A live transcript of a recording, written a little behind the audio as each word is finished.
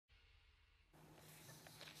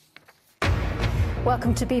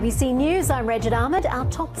Welcome to BBC News. I'm Regid Ahmed. Our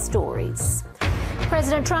top stories.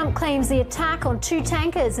 President Trump claims the attack on 2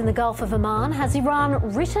 tankers in the Gulf of Oman has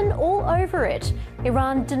Iran written all over it.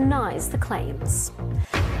 Iran denies the claims.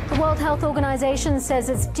 The World Health Organization says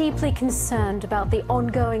it's deeply concerned about the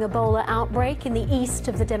ongoing Ebola outbreak in the east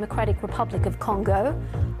of the Democratic Republic of Congo.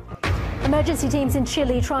 Emergency teams in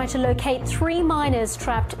Chile try to locate 3 miners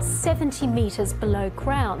trapped 70 metres below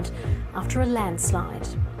ground after a landslide.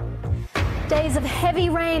 Days of heavy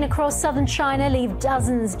rain across southern China leave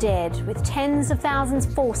dozens dead, with tens of thousands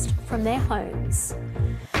forced from their homes.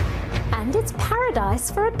 And it's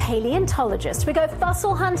paradise for a paleontologist. We go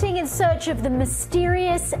fossil hunting in search of the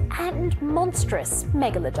mysterious and monstrous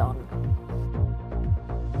megalodon.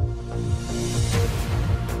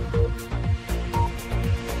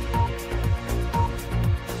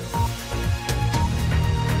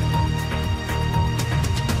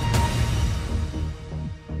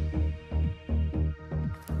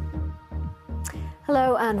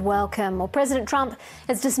 Hello and welcome. Well, President Trump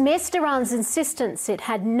has dismissed Iran's insistence it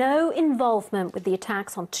had no involvement with the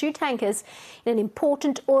attacks on 2 tankers in an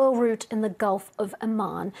important oil route in the Gulf of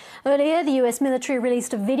Oman. Earlier, the US military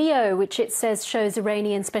released a video which it says shows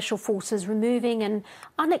Iranian special forces removing an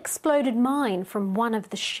unexploded mine from one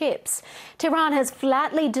of the ships. Tehran has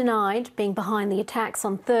flatly denied being behind the attacks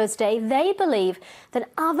on Thursday. They believe that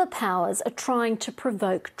other powers are trying to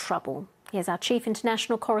provoke trouble. Here's our chief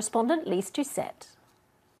international correspondent, Lise Doucette.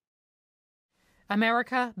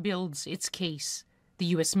 America builds its case. The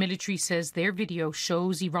US military says their video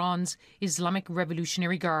shows Iran's Islamic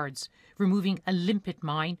Revolutionary Guards removing a limpet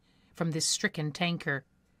mine from this stricken tanker.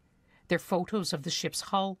 Their photos of the ship's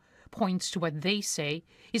hull points to what they say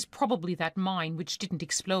is probably that mine which didn't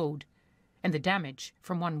explode, and the damage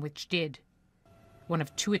from one which did. One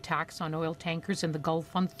of 2 attacks on oil tankers in the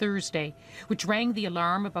Gulf on Thursday, which rang the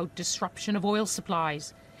alarm about disruption of oil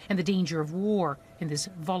supplies and the danger of war in this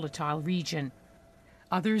volatile region.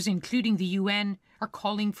 Others, including the UN, are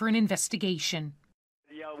calling for an investigation.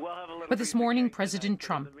 But this morning, President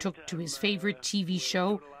Trump took to his favorite TV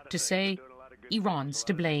show to say Iran's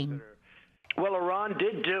to blame. Well, Iran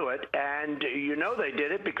did do it, and you know they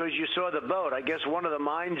did it because you saw the boat. I guess one of the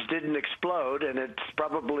mines didn't explode, and it's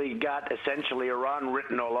probably got essentially Iran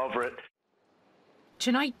written all over it.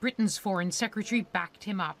 Tonight, Britain's Foreign Secretary backed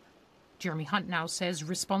him up. Jeremy Hunt now says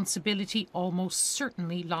responsibility almost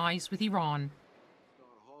certainly lies with Iran.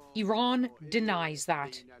 Iran denies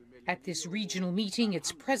that. At this regional meeting,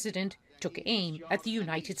 its president took aim at the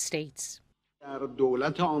United States.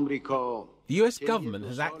 The US government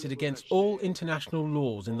has acted against all international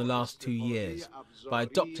laws in the last 2 years by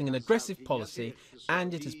adopting an aggressive policy,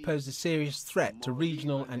 and it has posed a serious threat to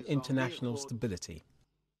regional and international stability.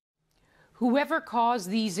 Whoever caused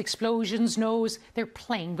these explosions knows they're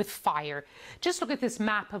playing with fire. Just look at this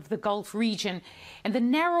map of the Gulf region and the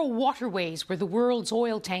narrow waterways where the world's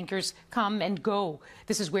oil tankers come and go.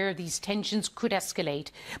 This is where these tensions could escalate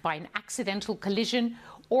by an accidental collision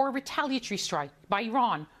or retaliatory strike by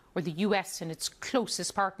Iran or the US and its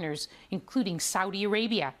closest partners, including Saudi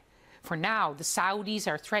Arabia. For now, the Saudis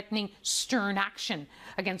are threatening stern action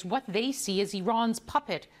against what they see as Iran's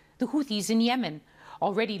puppet, the Houthis in Yemen,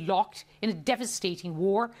 already locked in a devastating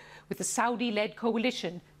war with the Saudi-led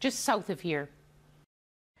coalition just south of here.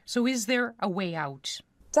 So is there a way out?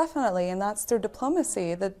 Definitely, and that's through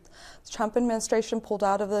diplomacy. The Trump administration pulled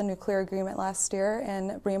out of the nuclear agreement last year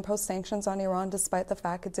and reimposed sanctions on Iran despite the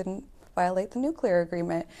fact it didn't violate the nuclear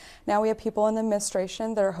agreement. Now we have people in the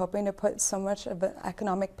administration that are hoping to put so much of an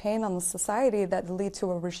economic pain on the society that will lead to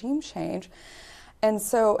a regime change. And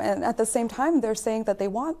at the same time, they're saying that they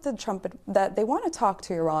want that they want to talk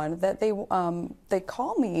to Iran, that they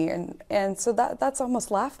call me, and so that's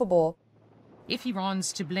almost laughable. If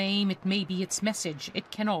Iran's to blame, it may be its message.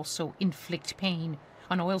 It can also inflict pain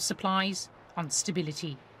on oil supplies, on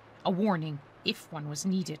stability. A warning, if one was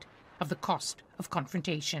needed, of the cost of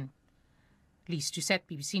confrontation. Lise Doucette,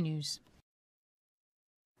 BBC News.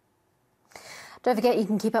 Don't forget, you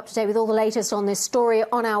can keep up to date with all the latest on this story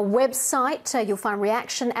on our website. You'll find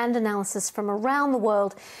reaction and analysis from around the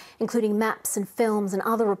world, including maps and films and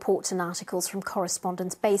other reports and articles from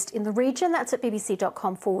correspondents based in the region. That's at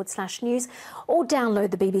bbc.com/news, or download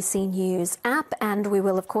the BBC News app. And we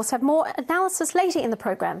will, of course, have more analysis later in the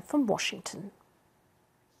programme from Washington.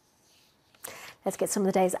 Let's get some of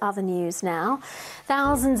the day's other news now.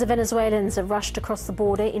 Thousands of Venezuelans have rushed across the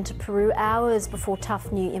border into Peru hours before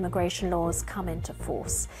tough new immigration laws come into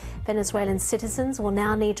force. Venezuelan citizens will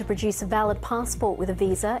now need to produce a valid passport with a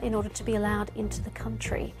visa in order to be allowed into the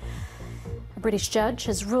country. British judge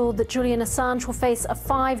has ruled that Julian Assange will face a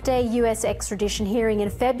 5-day US extradition hearing in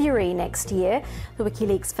February next year. The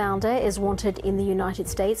WikiLeaks founder is wanted in the United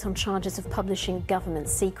States on charges of publishing government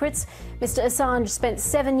secrets. Mr. Assange spent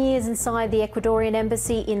 7 years inside the Ecuadorian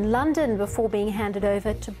embassy in London before being handed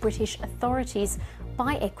over to British authorities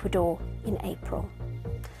by Ecuador in April.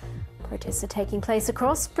 Protests are taking place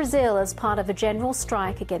across Brazil as part of a general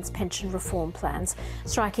strike against pension reform plans.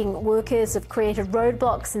 Striking workers have created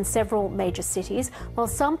roadblocks in several major cities, while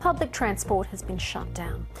some public transport has been shut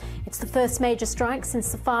down. It's the first major strike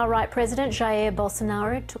since the far-right president Jair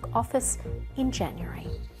Bolsonaro took office in January.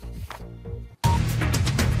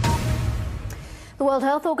 The World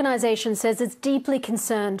Health Organization says it's deeply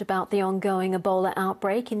concerned about the ongoing Ebola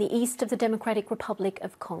outbreak in the east of the Democratic Republic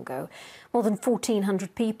of Congo. More than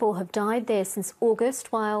 1,400 people have died there since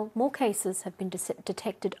August, while more cases have been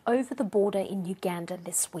detected over the border in Uganda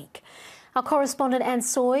this week. Our correspondent Anne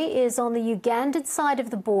Soy is on the Ugandan side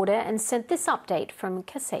of the border and sent this update from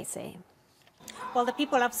Kasese. Well, the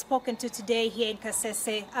people I've spoken to today here in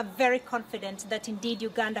Kasese are very confident that indeed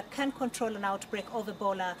Uganda can control an outbreak of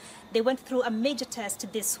Ebola. They went through a major test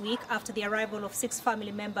this week after the arrival of 6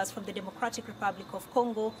 family members from the Democratic Republic of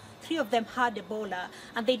Congo. 3 of them had Ebola,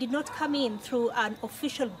 and they did not come in through an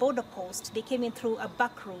official border post. They came in through a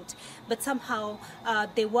back route, but somehow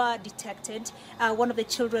they were detected. One of the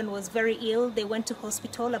children was very ill. They went to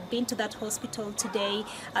hospital. I've been to that hospital today.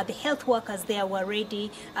 The health workers there were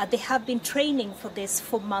ready. They have been training for this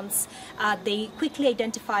for months. They quickly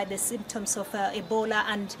identified the symptoms of Ebola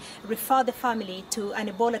and refer the family to an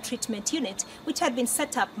Ebola treatment unit, which had been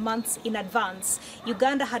set up months in advance.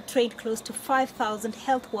 Uganda had trained close to 5,000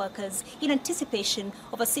 health workers in anticipation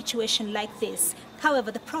of a situation like this.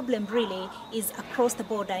 However, the problem really is across the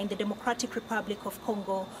border in the Democratic Republic of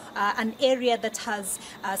Congo, an area that has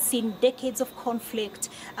seen decades of conflict.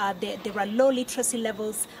 There are low literacy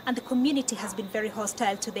levels, and the community has been very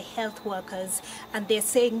hostile to the health workers. And they're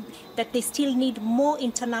saying that they still need more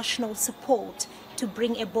international support to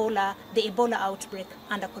bring the Ebola outbreak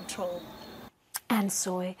under control. And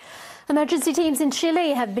Soy. Emergency teams in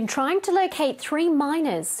Chile have been trying to locate 3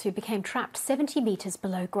 miners who became trapped 70 metres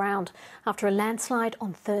below ground after a landslide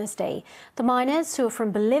on Thursday. The miners, who are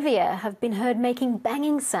from Bolivia, have been heard making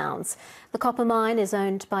banging sounds. The copper mine is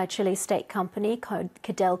owned by Chile's state company,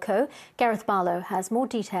 Codelco. Gareth Barlow has more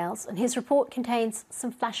details, and his report contains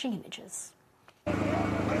some flashing images.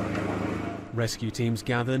 Rescue teams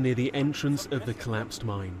gather near the entrance of the collapsed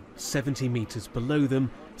mine. 70 metres below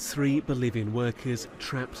them, 3 Bolivian workers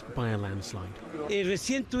trapped by a landslide. The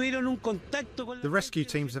rescue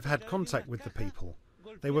teams have had contact with the people.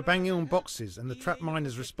 They were banging on boxes, and the trapped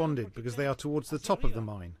miners responded because they are towards the top of the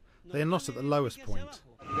mine. They are not at the lowest point.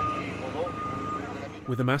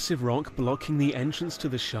 With a massive rock blocking the entrance to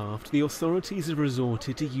the shaft, the authorities have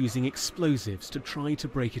resorted to using explosives to try to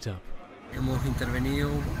break it up.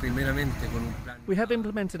 We have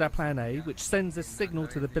implemented our Plan A, which sends a signal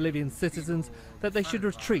to the Bolivian citizens that they should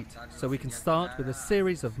retreat, so we can start with a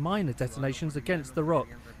series of minor detonations against the rock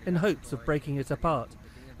in hopes of breaking it apart.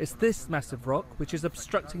 It's this massive rock which is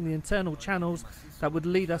obstructing the internal channels that would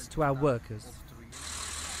lead us to our workers.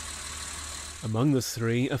 Among the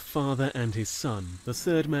 3, a father and his son, the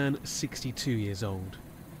third man 62 years old.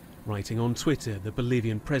 Writing on Twitter, the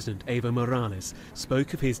Bolivian president Evo Morales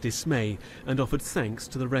spoke of his dismay and offered thanks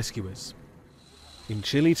to the rescuers. In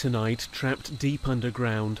Chile tonight, trapped deep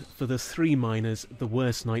underground, for the 3 miners, the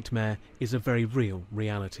worst nightmare is a very real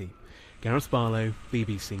reality. Gareth Barlow,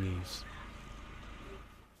 BBC News.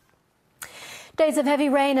 Days of heavy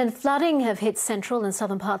rain and flooding have hit central and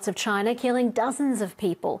southern parts of China, killing dozens of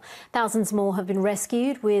people. Thousands more have been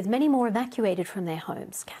rescued, with many more evacuated from their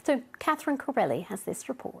homes. Catherine Corelli has this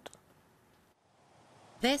report.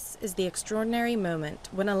 This is the extraordinary moment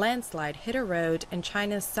when a landslide hit a road in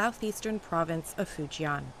China's southeastern province of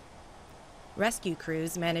Fujian. Rescue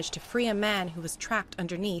crews managed to free a man who was trapped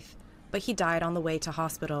underneath, but he died on the way to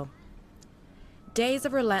hospital. Days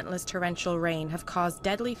of relentless torrential rain have caused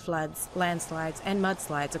deadly floods, landslides, and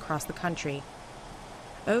mudslides across the country.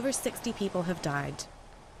 Over 60 people have died.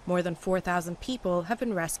 More than 4,000 people have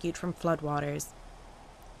been rescued from floodwaters.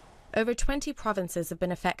 Over 20 provinces have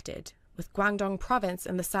been affected, with Guangdong province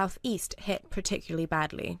in the southeast hit particularly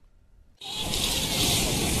badly.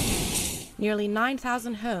 Nearly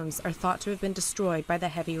 9,000 homes are thought to have been destroyed by the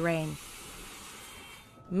heavy rain.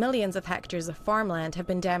 Millions of hectares of farmland have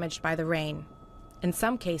been damaged by the rain. In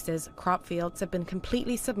some cases, crop fields have been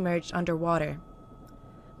completely submerged underwater.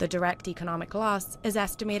 The direct economic loss is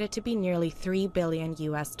estimated to be nearly $3 billion.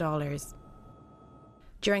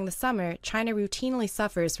 During the summer, China routinely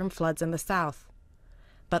suffers from floods in the south.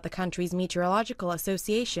 But the country's meteorological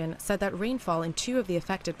association said that rainfall in 2 of the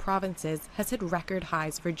affected provinces has hit record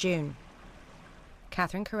highs for June.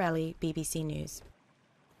 Catherine Corelli, BBC News.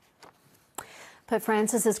 Pope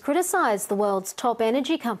Francis has criticised the world's top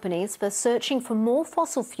energy companies for searching for more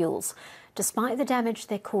fossil fuels, despite the damage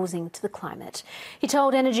they're causing to the climate. He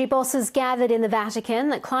told energy bosses gathered in the Vatican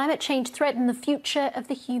that climate change threatened the future of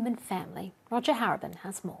the human family. Roger Harrison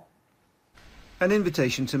has more. An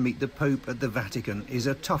invitation to meet the Pope at the Vatican is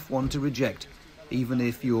a tough one to reject, even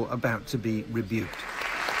if you're about to be rebuked.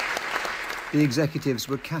 The executives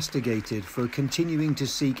were castigated for continuing to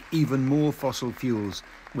seek even more fossil fuels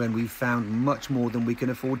when we've found much more than we can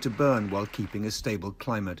afford to burn while keeping a stable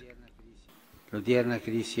climate. Today's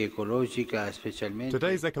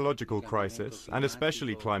ecological crisis, and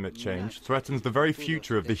especially climate change, threatens the very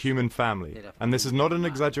future of the human family, and this is not an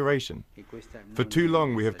exaggeration. For too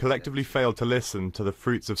long we have collectively failed to listen to the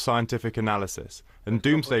fruits of scientific analysis, and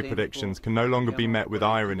doomsday predictions can no longer be met with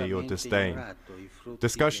irony or disdain.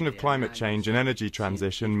 Discussion of climate change and energy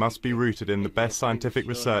transition must be rooted in the best scientific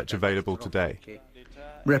research available today.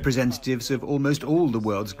 Representatives of almost all the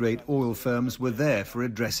world's great oil firms were there for a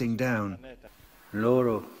dressing down. It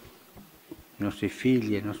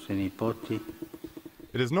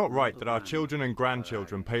is not right that our children and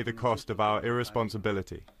grandchildren pay the cost of our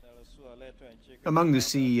irresponsibility. Among the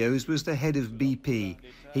CEOs was the head of BP.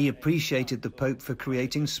 He appreciated the Pope for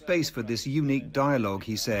creating space for this unique dialogue,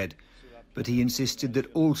 he said, but he insisted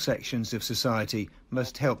that all sections of society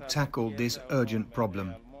must help tackle this urgent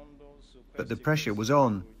problem. But the pressure was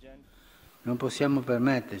on.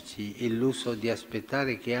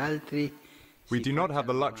 We do not have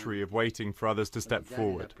the luxury of waiting for others to step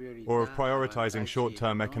forward, or of prioritizing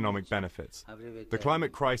short-term economic benefits. The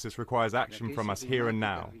climate crisis requires action from us here and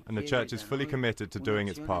now, and the Church is fully committed to doing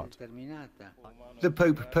its part. The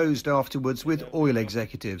Pope posed afterwards with oil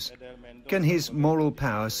executives. Can his moral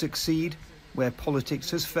power succeed where politics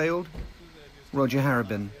has failed? Roger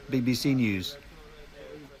Harrison, BBC News.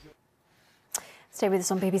 Stay with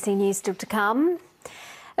us on BBC News, still to come.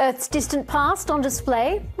 Earth's distant past on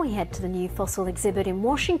display. We head to the new fossil exhibit in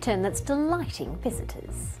Washington that's delighting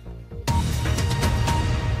visitors.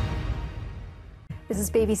 This is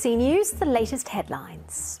BBC News, the latest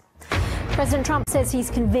headlines. President Trump says he's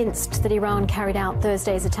convinced that Iran carried out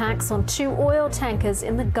Thursday's attacks on 2 oil tankers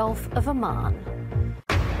in the Gulf of Oman.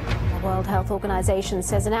 The World Health Organization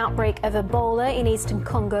says an outbreak of Ebola in eastern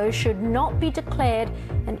Congo should not be declared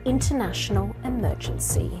an international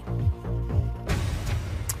emergency.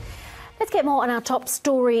 Let's get more on our top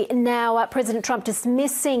story now. President Trump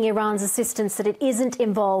dismissing Iran's assistance, that it isn't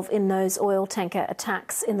involved in those oil tanker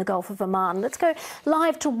attacks in the Gulf of Oman. Let's go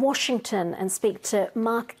live to Washington and speak to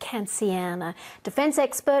Mark Cancian, a defence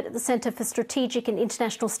expert at the Centre for Strategic and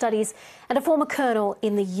International Studies and a former colonel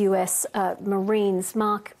in the US Marines.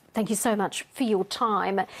 Mark, thank you so much for your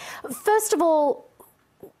time. First of all,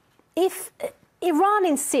 if Iran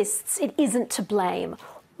insists it isn't to blame,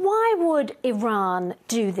 why would Iran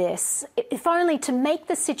do this, if only to make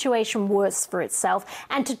the situation worse for itself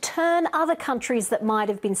and to turn other countries that might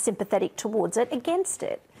have been sympathetic towards it against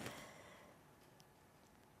it?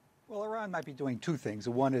 Well, Iran might be doing 2 things.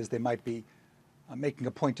 One is they might be making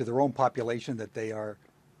a point to their own population that they are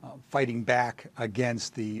fighting back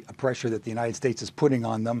against the pressure that the United States is putting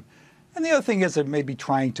on them. And the other thing is they're maybe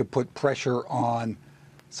trying to put pressure on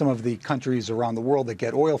some of the countries around the world that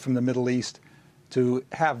get oil from the Middle East, to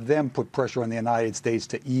have them put pressure on the United States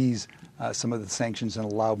to ease some of the sanctions and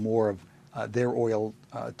allow more of their oil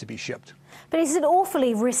to be shipped. But it's an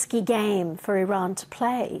awfully risky game for Iran to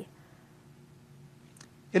play.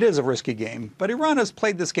 It is a risky game, but Iran has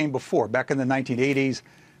played this game before. Back in the 1980s,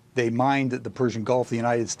 they mined the Persian Gulf. The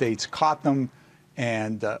United States caught them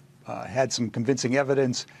and had some convincing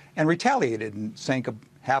evidence and retaliated and sank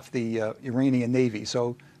half the Iranian Navy.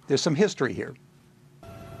 So there's some history here.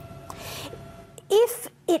 If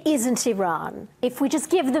it isn't Iran, if we just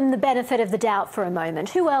give them the benefit of the doubt for a moment,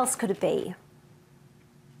 who else could it be?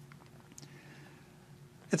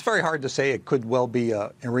 It's very hard to say. It could well be an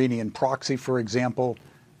Iranian proxy, for example,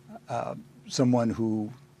 someone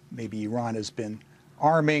who maybe Iran has been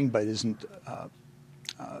arming but isn't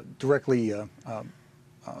directly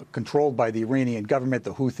controlled by the Iranian government.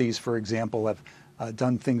 The Houthis, for example, have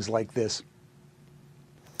done things like this.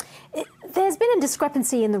 There's been a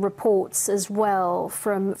discrepancy in the reports as well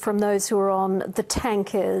from those who are on the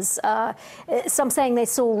tankers. Some saying they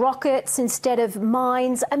saw rockets instead of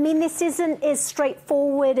mines. I mean, this isn't as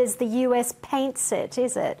straightforward as the US paints it,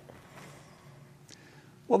 is it?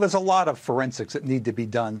 Well, there's a lot of forensics that need to be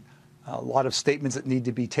done, a lot of statements that need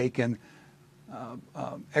to be taken.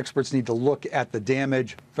 experts need to look at the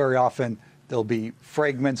damage. Very often there'll be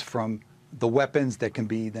fragments from the weapons that can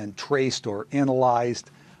be then traced or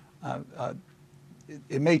analyzed.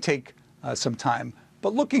 It may take some time,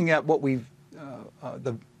 but looking at what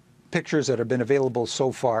the pictures that have been available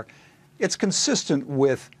so far, it's consistent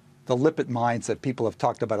with the Lippitt mines that people have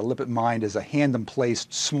talked about. A Lippitt mine is a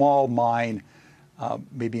hand-emplaced small mine,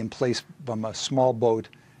 maybe in place from a small boat,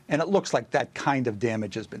 and it looks like that kind of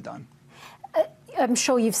damage has been done. I'm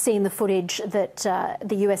sure you've seen the footage that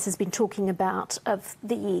the US has been talking about of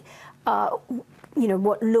the,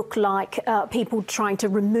 what look like people trying to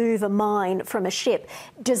remove a mine from a ship.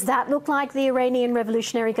 Does that look like the Iranian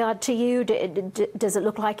Revolutionary Guard to you? Does it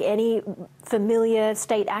look like any familiar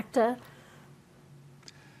state actor?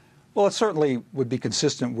 Well, it certainly would be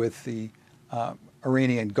consistent with the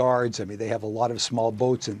Iranian Guards. I mean, they have a lot of small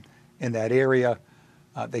boats in that area.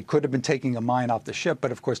 They could have been taking a mine off the ship,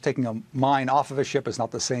 but of course taking a mine off of a ship is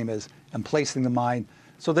not the same as emplacing the mine.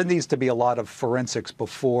 So there needs to be a lot of forensics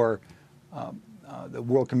before the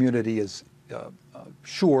world community is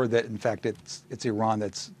sure that, in fact, it's Iran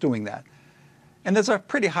that's doing that. And there's a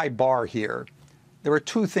pretty high bar here. There are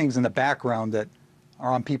two things in the background that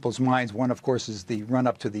are on people's minds. One, of course, is the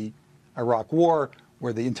run-up to the Iraq War,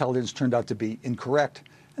 where the intelligence turned out to be incorrect.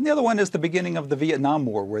 And the other one is the beginning of the Vietnam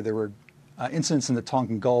War, where there were incidents in the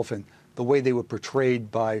Tonkin Gulf, and the way they were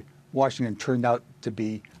portrayed by Washington turned out to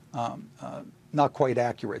be not quite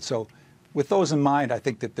accurate. So with those in mind, I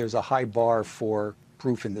think that there's a high bar for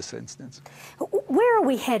proof in this instance. Where are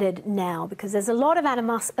we headed now? Because there's a lot of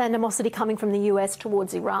animosity coming from the US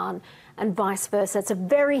towards Iran and vice versa. It's a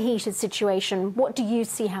very heated situation. What do you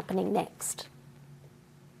see happening next?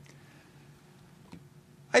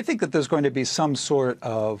 I think that there's going to be some sort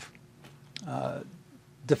of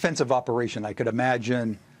defensive operation. I could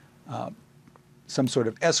imagine some sort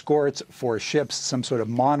of escorts for ships, some sort of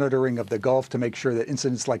monitoring of the Gulf to make sure that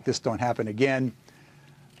incidents like this don't happen again.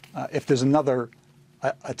 If there's another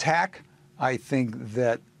attack, I think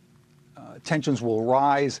that tensions will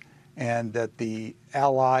rise and that the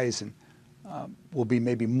allies will be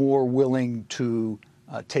maybe more willing to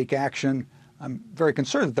take action. I'm very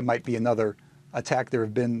concerned that there might be another attack. There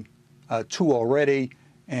have been two already,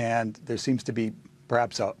 and there seems to be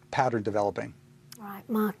perhaps a pattern developing. Right,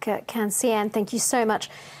 Mark Cancian, thank you so much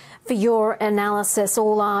for your analysis.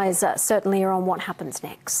 All eyes certainly are on what happens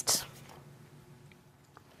next.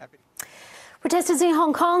 Protesters in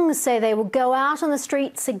Hong Kong say they will go out on the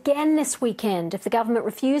streets again this weekend if the government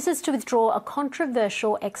refuses to withdraw a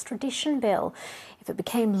controversial extradition bill. If it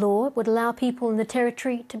became law, it would allow people in the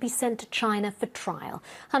territory to be sent to China for trial.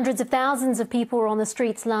 Hundreds of thousands of people were on the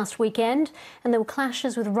streets last weekend, and there were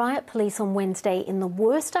clashes with riot police on Wednesday in the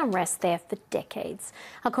worst unrest there for decades.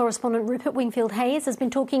 Our correspondent Rupert Wingfield-Hayes has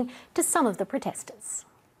been talking to some of the protesters.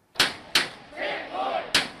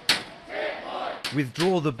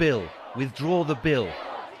 Withdraw the bill. Withdraw the bill.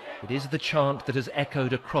 It is the chant that has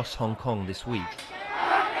echoed across Hong Kong this week.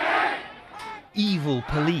 Evil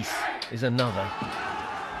police is another.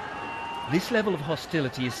 This level of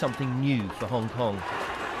hostility is something new for Hong Kong.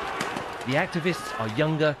 The activists are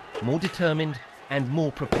younger, more determined, and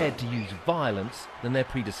more prepared to use violence than their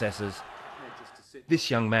predecessors.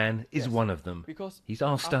 This young man is one of them. He's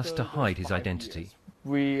asked us to hide his identity.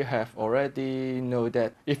 We have already know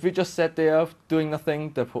that if we just sat there doing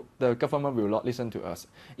nothing, the government will not listen to us.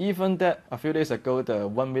 Even that a few days ago, the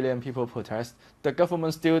 1 million people protest, the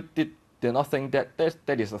government still did not think that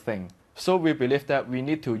that is a thing. So we believe that we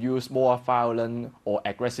need to use more violent or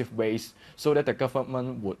aggressive ways so that the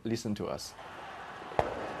government would listen to us.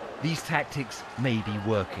 These tactics may be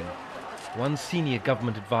working. One senior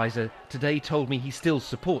government advisor today told me he still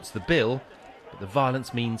supports the bill, but the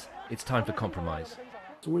violence means it's time for compromise.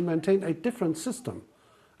 So we maintain a different system,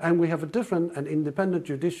 and we have a different and independent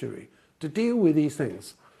judiciary to deal with these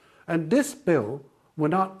things. And this bill will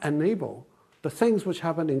not enable the things which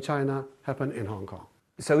happen in China happen in Hong Kong.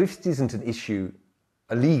 So if it isn't an issue,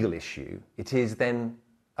 a legal issue, it is then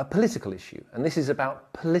a political issue. And this is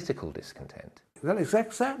about political discontent. That is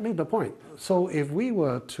exactly the point. So if we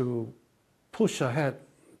were to push ahead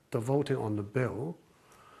the voting on the bill,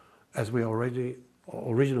 as we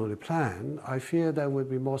originally planned, I fear there would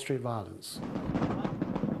be more street violence.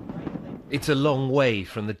 It's a long way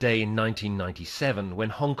from the day in 1997 when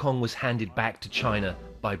Hong Kong was handed back to China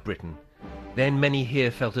by Britain. Then many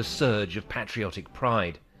here felt a surge of patriotic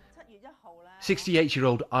pride.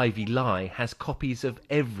 68-year-old Ivy Lai has copies of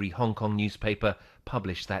every Hong Kong newspaper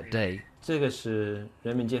published that day.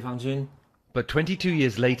 But 22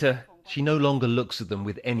 years later, she no longer looks at them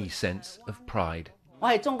with any sense of pride.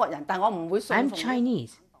 I'm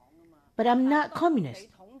Chinese, but I'm not communist.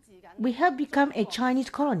 We have become a Chinese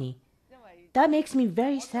colony. That makes me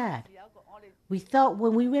very sad. We thought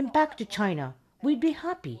when we went back to China, we'd be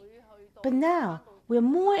happy. But now, we're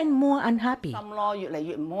more and more unhappy.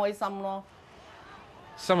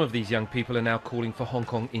 Some of these young people are now calling for Hong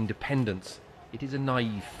Kong independence. It is a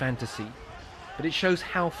naive fantasy, but it shows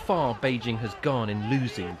how far Beijing has gone in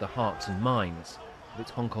losing the hearts and minds of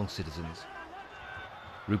its Hong Kong citizens.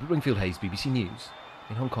 Rupert Wingfield-Hayes, BBC News,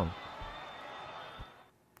 in Hong Kong.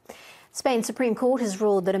 Spain's Supreme Court has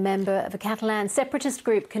ruled that a member of a Catalan separatist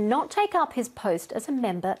group cannot take up his post as a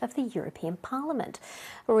member of the European Parliament.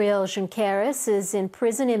 Oriol Junqueras is in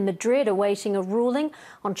prison in Madrid awaiting a ruling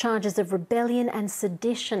on charges of rebellion and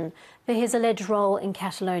sedition for his alleged role in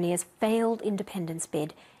Catalonia's failed independence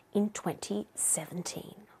bid in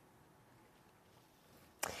 2017.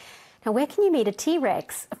 Now, where can you meet a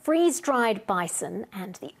T-Rex, a freeze-dried bison,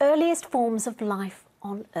 and the earliest forms of life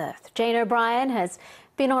on Earth? Jane O'Brien has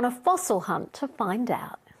been on a fossil hunt to find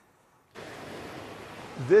out.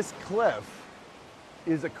 This cliff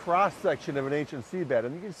is a cross-section of an ancient seabed,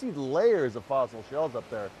 and you can see layers of fossil shells up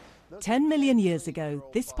there. 10 million years ago,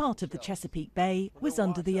 this part of the Chesapeake Bay was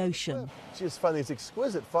under the ocean. You just find these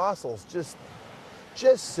exquisite fossils just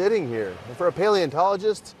sitting here. And for a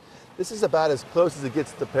paleontologist, this is about as close as it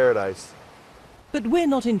gets to paradise. But we're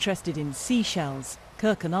not interested in seashells.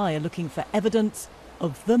 Kirk and I are looking for evidence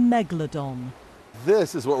of the megalodon.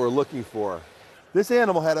 This is what we're looking for. This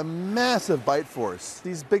animal had a massive bite force.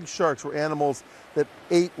 These big sharks were animals that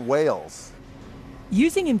ate whales.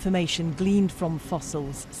 Using information gleaned from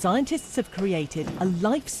fossils, scientists have created a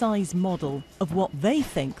life-size model of what they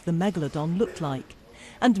think the megalodon looked like.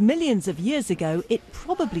 And millions of years ago, it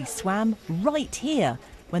probably swam right here,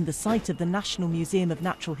 when the site of the National Museum of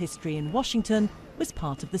Natural History in Washington was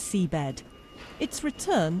part of the seabed. Its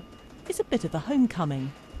return is a bit of a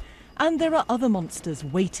homecoming. And there are other monsters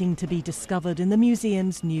waiting to be discovered in the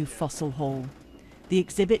museum's new fossil hall. The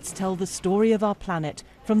exhibits tell the story of our planet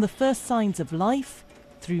from the first signs of life,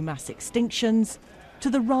 through mass extinctions, to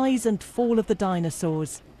the rise and fall of the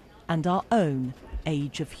dinosaurs, and our own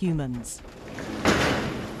age of humans.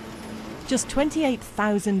 Just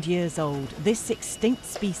 28,000 years old, this extinct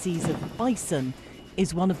species of bison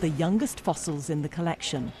is one of the youngest fossils in the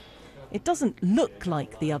collection. It doesn't look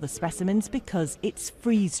like the other specimens because it's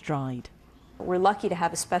freeze-dried. We're lucky to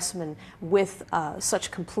have a specimen with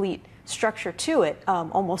such complete structure to it,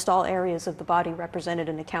 almost all areas of the body represented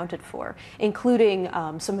and accounted for, including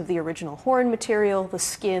some of the original horn material, the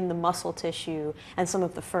skin, the muscle tissue, and some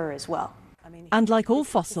of the fur as well. And like all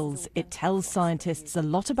fossils, it tells scientists a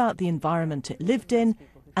lot about the environment it lived in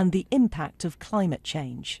and the impact of climate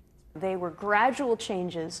change. They were gradual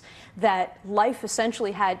changes that life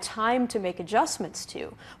essentially had time to make adjustments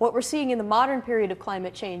to. What we're seeing in the modern period of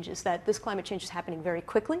climate change is that this climate change is happening very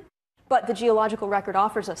quickly, but the geological record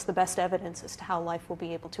offers us the best evidence as to how life will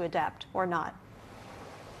be able to adapt or not.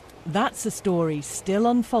 That's a story still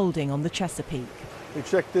unfolding on the Chesapeake. Hey,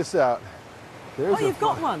 check this out. There's you've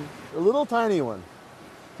got one. A little tiny one.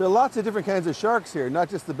 There are lots of different kinds of sharks here, not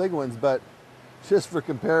just the big ones, but just for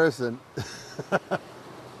comparison.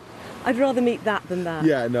 I'd rather meet that than that.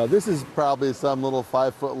 Yeah, no, this is probably some little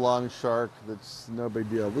 5-foot-long shark that's no big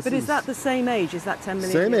deal. But is that the same age? Is that 10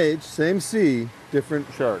 million Same years? age, same sea, different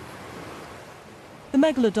shark. The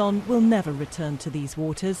megalodon will never return to these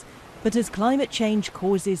waters, but as climate change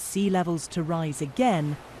causes sea levels to rise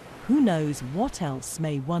again, who knows what else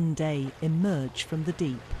may one day emerge from the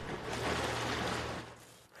deep.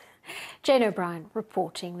 Jane O'Brien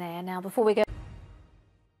reporting there. Now, before we go...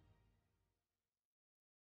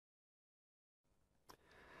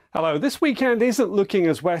 Hello. This weekend isn't looking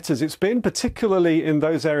as wet as it's been, particularly in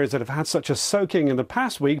those areas that have had such a soaking in the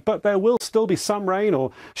past week, but there will still be some rain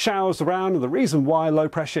or showers around, and the reason why low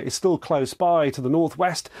pressure is still close by to the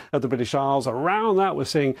northwest of the British Isles. Around that, we're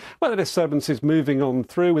seeing weather disturbances moving on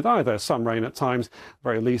through with either some rain at times, at the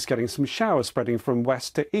very least getting some showers spreading from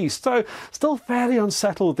west to east. So still fairly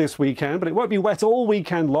unsettled this weekend, but it won't be wet all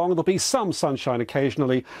weekend long. There'll be some sunshine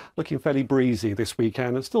occasionally, looking fairly breezy this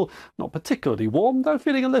weekend, and still not particularly warm, though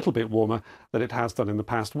feeling a little bit warmer than it has done in the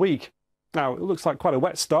past week. Now, it looks like quite a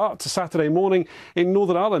wet start to Saturday morning in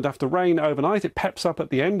Northern Ireland after rain overnight. It peps up at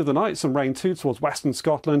the end of the night, some rain too towards western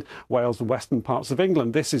Scotland, Wales and western parts of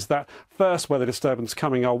England. This is that first weather disturbance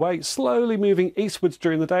coming our way, slowly moving eastwards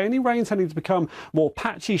during the day. Any rain tending to become more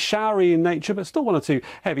patchy, showery in nature, but still one or two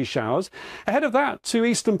heavy showers. Ahead of that, to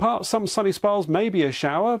eastern parts, some sunny spells, maybe a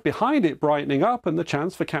shower. Behind it, brightening up and the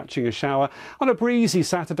chance for catching a shower on a breezy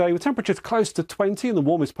Saturday with temperatures close to 20 in the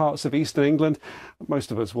warmest parts of eastern England. Most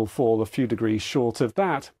of us will fall a few degrees short of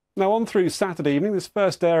that. Now on through Saturday evening, this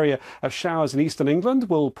first area of showers in eastern England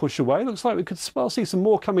will push away. Looks like we could well see some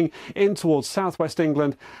more coming in towards southwest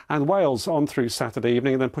England and Wales on through Saturday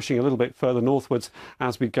evening, and then pushing a little bit further northwards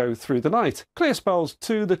as we go through the night. Clear spells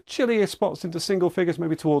to the chilliest spots into single figures,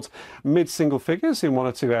 maybe towards mid-single figures in one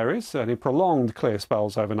or two areas, certainly prolonged clear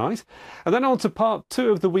spells overnight. And then on to part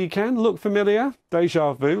two of the weekend. Look familiar?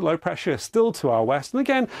 Deja vu, low pressure still to our west, and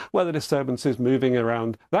again weather disturbances moving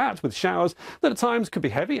around that with showers that at times could be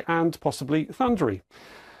heavy and possibly thundery.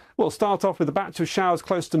 We'll start off with a batch of showers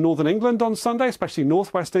close to northern England on Sunday, especially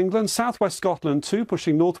northwest England, southwest Scotland too,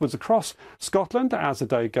 pushing northwards across Scotland as the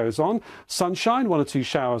day goes on. Sunshine, one or two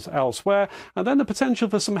showers elsewhere, and then the potential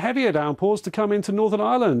for some heavier downpours to come into Northern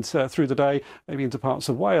Ireland through the day, maybe into parts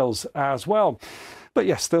of Wales as well. But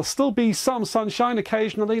yes, there'll still be some sunshine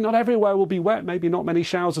occasionally. Not everywhere will be wet, maybe not many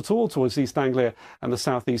showers at all towards East Anglia and the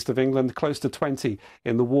southeast of England, close to 20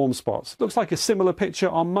 in the warm spots. Looks like a similar picture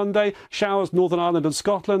on Monday. Showers Northern Ireland and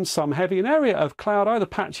Scotland, some heavy, an area of cloud, either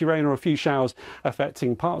patchy rain or a few showers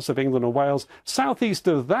affecting parts of England and Wales. Southeast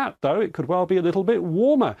of that, though, it could well be a little bit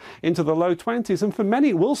warmer into the low 20s, and for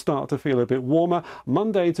many it will start to feel a bit warmer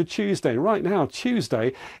Monday to Tuesday. Right now,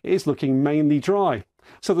 Tuesday is looking mainly dry.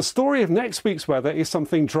 So the story of next week's weather is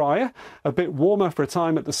something drier, a bit warmer for a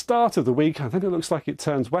time at the start of the week, and then it looks like it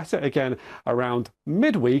turns wetter again around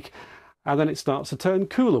midweek, and then it starts to turn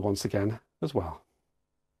cooler once again as well.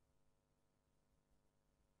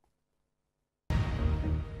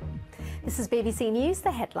 This is BBC News,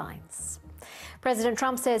 the headlines. President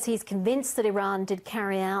Trump says he's convinced that Iran did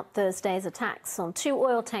carry out Thursday's attacks on 2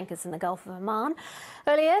 oil tankers in the Gulf of Oman.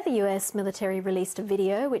 Earlier, the US military released a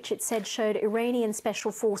video which it said showed Iranian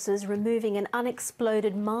special forces removing an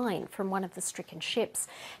unexploded mine from one of the stricken ships.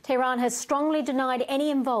 Tehran has strongly denied any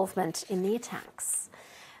involvement in the attacks.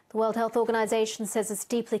 The World Health Organization says it's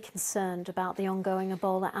deeply concerned about the ongoing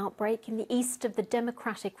Ebola outbreak in the east of the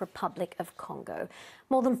Democratic Republic of Congo.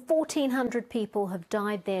 More than 1,400 people have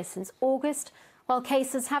died there since August, while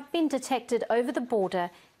cases have been detected over the border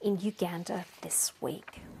in Uganda this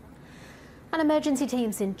week. And emergency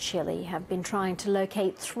teams in Chile have been trying to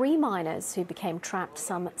locate 3 miners who became trapped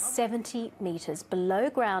some 70 metres below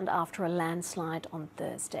ground after a landslide on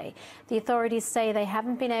Thursday. The authorities say they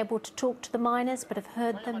haven't been able to talk to the miners but have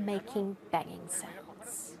heard them making banging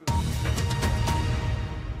sounds.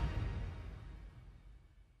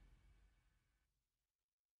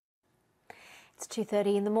 It's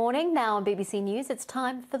 2:30 in the morning. Now on BBC News, it's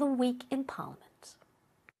time for the Week in Parliament.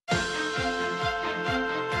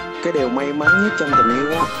 Cái điều may mắn nhất trong tình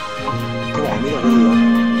yêu á, các bạn biết là cái gì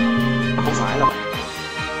không? Không phải là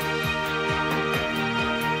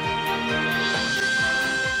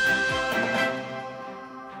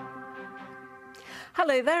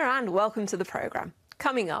Hello there and welcome to the programme.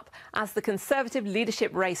 Coming up, as the Conservative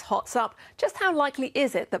leadership race hots up, just how likely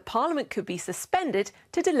is it that Parliament could be suspended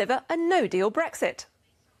to deliver a no-deal Brexit?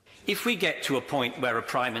 If we get to a point where a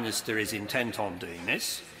Prime Minister is intent on doing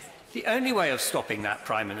this, the only way of stopping that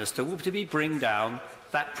Prime Minister will be to bring down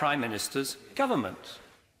that Prime Minister's government.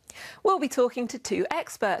 We'll be talking to 2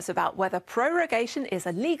 experts about whether prorogation is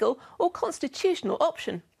a legal or constitutional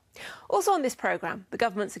option. Also on this programme, the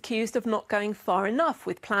government's accused of not going far enough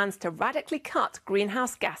with plans to radically cut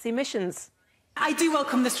greenhouse gas emissions. I do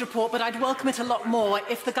welcome this report, but I'd welcome it a lot more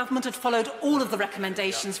if the government had followed all of the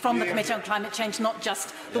recommendations from the Committee on Climate Change, not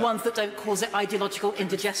just the ones that don't cause it ideological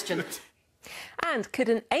indigestion. And could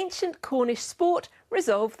an ancient Cornish sport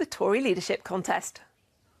resolve the Tory leadership contest?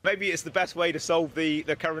 Maybe it's the best way to solve the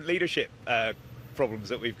current leadership problems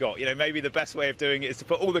that we've got. You know, maybe the best way of doing it is to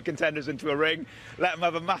put all the contenders into a ring, let them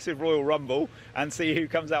have a massive Royal Rumble and see who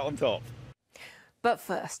comes out on top. But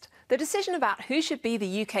first, the decision about who should be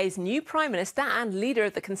the UK's new Prime Minister and leader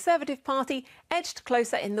of the Conservative Party edged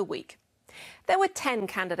closer in the week. There were 10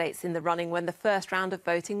 candidates in the running when the first round of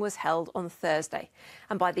voting was held on Thursday,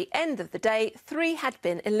 and by the end of the day, 3 had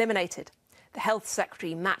been eliminated. The Health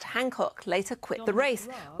Secretary Matt Hancock later quit the race,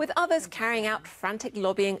 with others carrying out frantic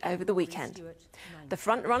lobbying over the weekend. The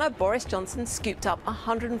frontrunner Boris Johnson scooped up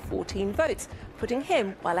 114 votes, putting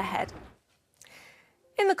him well ahead.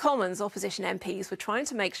 In the Commons, opposition MPs were trying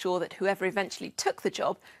to make sure that whoever eventually took the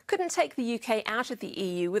job couldn't take the UK out of the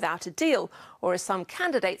EU without a deal, or as some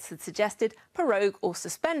candidates had suggested, prorogue or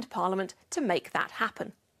suspend Parliament to make that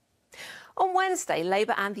happen. On Wednesday,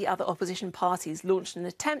 Labour and the other opposition parties launched an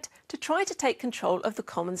attempt to try to take control of the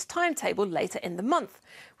Commons timetable later in the month,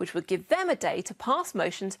 which would give them a day to pass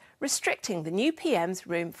motions restricting the new PM's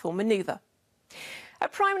room for manoeuvre.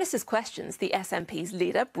 At Prime Minister's questions, the SNP's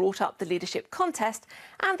leader brought up the leadership contest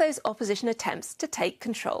and those opposition attempts to take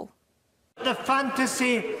control. The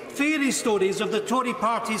fantasy fairy stories of the Tory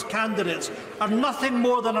party's candidates are nothing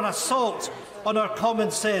more than an assault on our common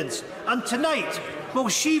sense. And tonight, will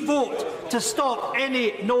she vote to stop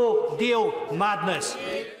any no-deal madness?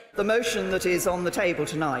 The motion that is on the table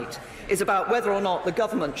tonight is about whether or not the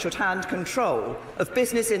government should hand control of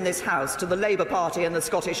business in this House to the Labour Party and the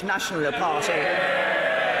Scottish National Party.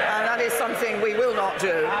 And that is something we will not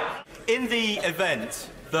do. In the event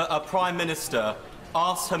that a Prime Minister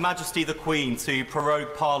asks Her Majesty the Queen to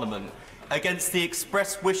prorogue Parliament against the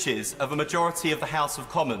express wishes of a majority of the House of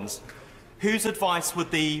Commons, whose advice would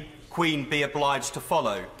the Queen be obliged to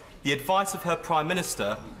follow? The advice of her Prime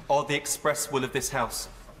Minister or the express will of this House?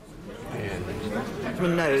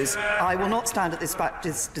 Knows I will not stand at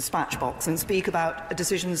this dispatch box and speak about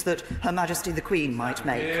decisions that Her Majesty the Queen might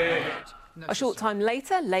make. A short time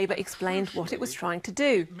later, Labour explained what it was trying to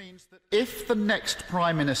do. If the next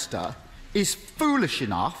Prime Minister is foolish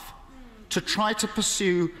enough to try to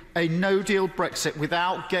pursue a no-deal Brexit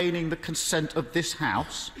without gaining the consent of this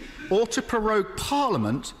House, or to prorogue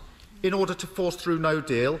Parliament in order to force through no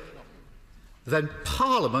deal, then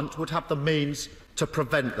Parliament would have the means to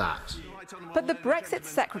prevent that. But the Brexit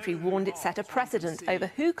Secretary warned it set a precedent over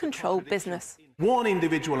who controlled business. One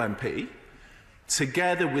individual MP,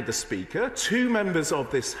 together with the Speaker, two members of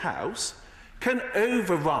this House, can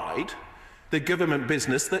override the government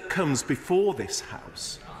business that comes before this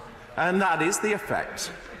House. And that is the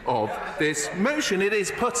effect of this motion. It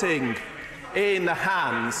is putting in the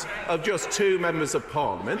hands of just two members of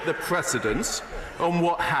Parliament the precedence on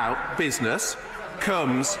how business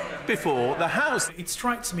comes before the House. It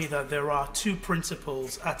strikes me that there are two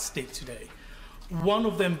principles at stake today. One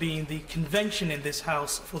of them being the convention in this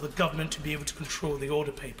House for the government to be able to control the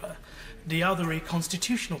order paper. The other a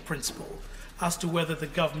constitutional principle as to whether the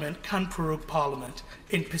government can prorogue Parliament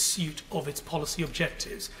in pursuit of its policy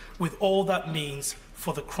objectives, with all that means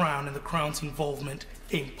for the Crown and the Crown's involvement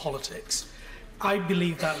in politics. I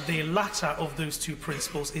believe that the latter of those two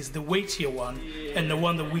principles is the weightier one and the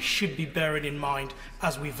one that we should be bearing in mind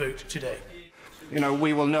as we vote today. You know,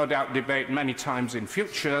 we will no doubt debate many times in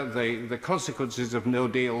future the consequences of no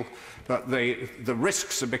deal, but the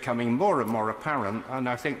risks are becoming more and more apparent, and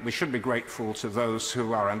I think we should be grateful to those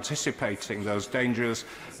who are anticipating those dangers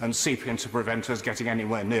and seeking to prevent us getting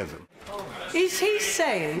anywhere near them. Is he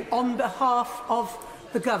saying, on behalf of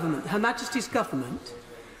the government, Her Majesty's government,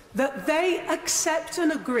 that they accept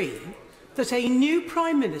and agree that a new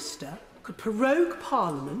Prime Minister could prorogue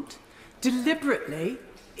Parliament deliberately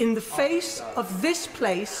in the face of this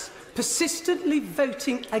place persistently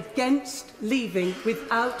voting against leaving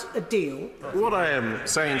without a deal? What I am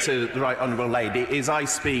saying to the Right Honourable Lady is I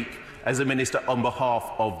speak as a Minister on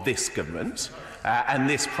behalf of this government, and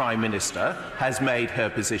this Prime Minister has made her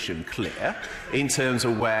position clear in terms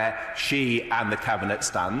of where she and the Cabinet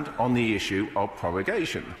stand on the issue of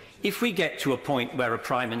prorogation. If we get to a point where a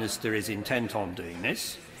Prime Minister is intent on doing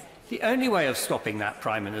this, the only way of stopping that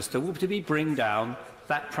Prime Minister will be to bring down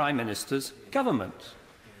that Prime Minister's government.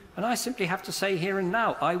 And I simply have to say here and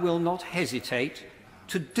now, I will not hesitate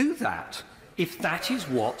to do that if that is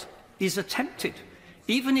what is attempted,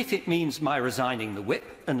 even if it means my resigning the whip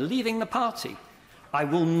and leaving the party. I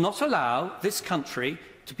will not allow this country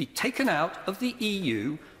to be taken out of the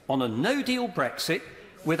EU on a no-deal Brexit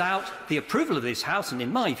without the approval of this House and,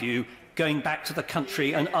 in my view, going back to the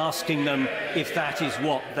country and asking them if that is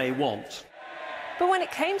what they want. But when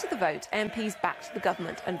it came to the vote, MPs backed the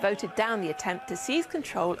government and voted down the attempt to seize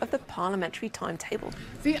control of the parliamentary timetable.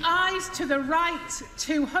 The ayes to the right,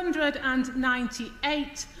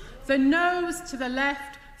 298. The noes to the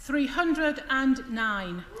left, 309.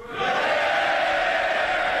 You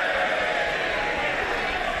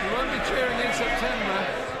won't be cheering in September.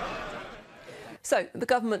 So the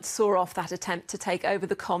government saw off that attempt to take over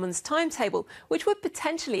the Commons timetable, which would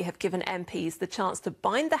potentially have given MPs the chance to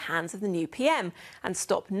bind the hands of the new PM and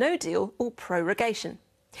stop no deal or prorogation.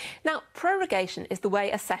 Now, prorogation is the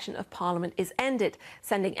way a session of Parliament is ended,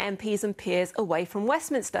 sending MPs and peers away from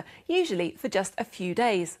Westminster, usually for just a few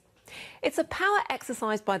days. It's a power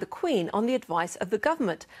exercised by the Queen on the advice of the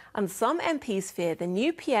government, and some MPs fear the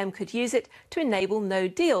new PM could use it to enable no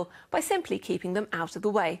deal by simply keeping them out of the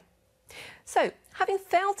way. So, having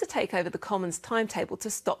failed to take over the Commons timetable to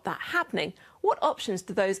stop that happening, what options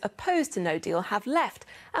do those opposed to no deal have left,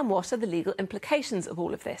 and what are the legal implications of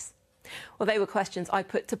all of this? Well, they were questions I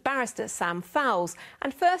put to barrister Sam Fowles,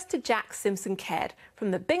 and first to Jack Simpson-Caird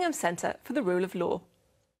from the Bingham Centre for the Rule of Law.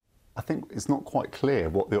 I think it's not quite clear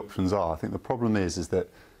what the options are. I think the problem is that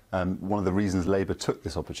One of the reasons Labour took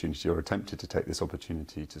this opportunity, or attempted to take this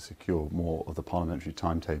opportunity, to secure more of the parliamentary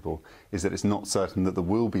timetable is that it's not certain that there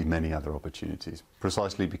will be many other opportunities,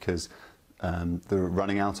 precisely because they're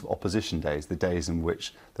running out of opposition days, the days in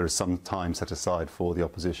which there is some time set aside for the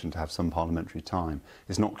opposition to have some parliamentary time.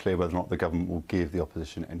 It's not clear whether or not the government will give the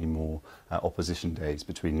opposition any more opposition days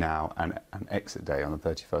between now and exit day on the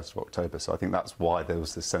 31st of October. So I think that's why there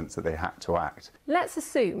was the sense that they had to act. Let's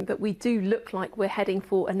assume that we do look like we're heading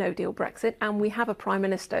for a no-deal Brexit, and we have a Prime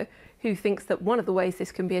Minister who thinks that one of the ways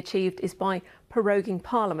this can be achieved is by proroguing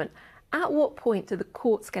Parliament. At what point do the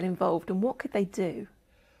courts get involved, and what could they do?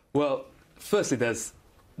 Well, firstly,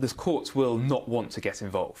 the courts will not want to get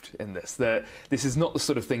involved in this. This is not the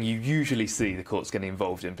sort of thing you usually see the courts getting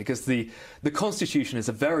involved in, because the Constitution is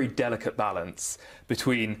a very delicate balance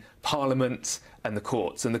between Parliament and the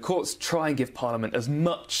courts, and the courts try and give Parliament as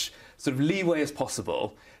much sort of leeway as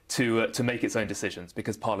possible to make its own decisions,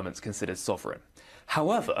 because Parliament's considered sovereign.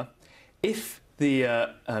 However, if the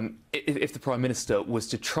Prime Minister was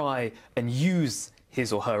to try and use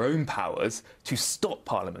his or her own powers to stop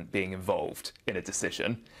Parliament being involved in a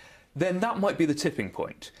decision, then that might be the tipping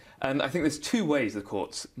point. And I think there's two ways the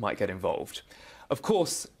courts might get involved. Of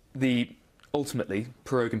course, ultimately,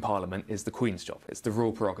 proroguing Parliament is the Queen's job. It's the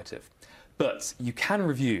royal prerogative. But you can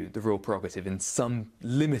review the royal prerogative in some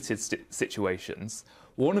limited situations.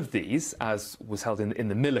 One of these, as was held in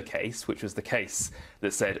the Miller case, which was the case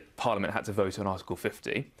that said Parliament had to vote on Article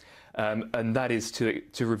 50, and that is to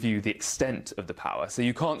review the extent of the power. So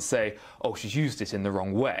you can't say, oh, she's used it in the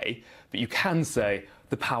wrong way, but you can say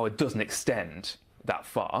the power doesn't extend that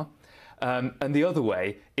far. And the other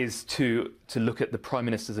way is to look at the Prime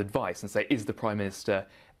Minister's advice and say, is the Prime Minister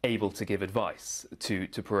able to give advice to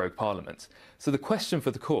prorogue Parliament? So the question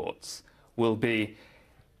for the courts will be,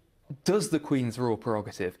 does the Queen's royal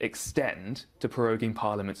prerogative extend to proroguing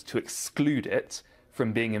Parliament to exclude it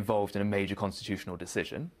from being involved in a major constitutional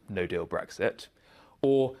decision, no-deal Brexit,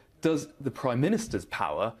 or does the Prime Minister's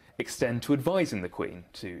power extend to advising the Queen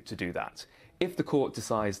to do that? If the court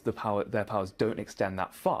decides their powers don't extend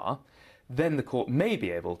that far, then the court may be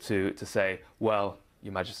able to say, well,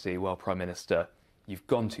 Your Majesty, well, Prime Minister, you've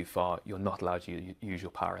gone too far, you're not allowed to use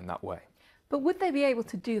your power in that way. But would they be able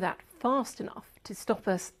to do that fast enough to stop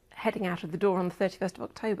us heading out of the door on the 31st of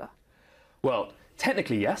October? Well,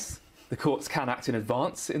 technically, yes. The courts can act in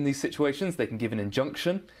advance in these situations. They can give an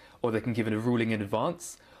injunction, or they can give a ruling in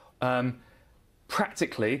advance.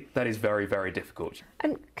 Practically, that is very, very difficult.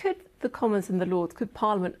 And could the Commons and the Lords, could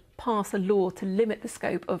Parliament pass a law to limit the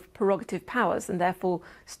scope of prerogative powers and therefore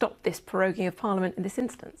stop this proroguing of Parliament in this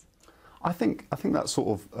instance? I think that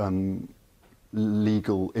sort of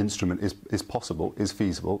legal instrument is possible, is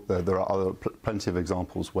feasible. There are plenty of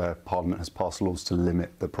examples where Parliament has passed laws to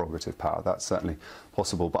limit the prerogative power. That's certainly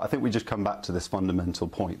possible. But I think we just come back to this fundamental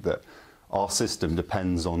point that our system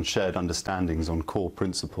depends on shared understandings on core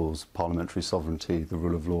principles, parliamentary sovereignty, the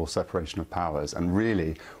rule of law, separation of powers. And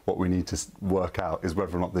really what we need to work out is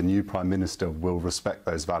whether or not the new Prime Minister will respect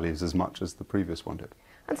those values as much as the previous one did.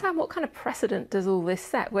 And Sam, what kind of precedent does all this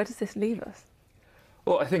set? Where does this leave us?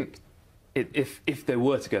 Well, I think if they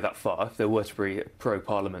were to go that far, if they were to be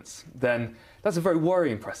pro-parliaments, then that's a very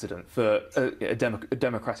worrying precedent for a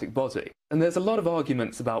democratic body. And there's a lot of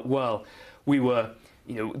arguments about, well,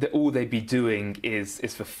 all they'd be doing is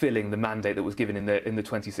fulfilling the mandate that was given in the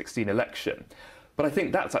 2016 election. But I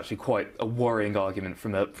think that's actually quite a worrying argument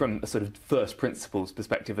from a sort of first principles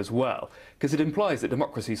perspective as well, because it implies that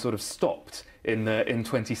democracy sort of stopped in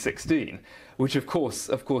 2016, which of course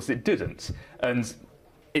it didn't. And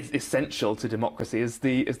it's essential to democracy is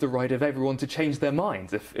the right of everyone to change their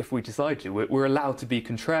minds if we decide to. We're allowed to be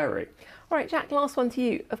contrary. All right, Jack, last one to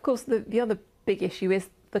you. Of course, the other big issue is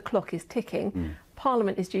the clock is ticking.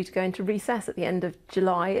 Parliament is due to go into recess at the end of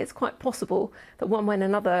July. It's quite possible that one way and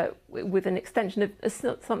another, with an extension of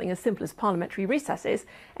something as simple as parliamentary recesses,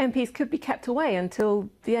 MPs could be kept away until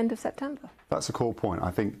the end of September. That's a core point.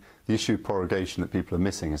 I think the issue of prorogation that people are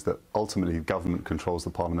missing is that ultimately government controls the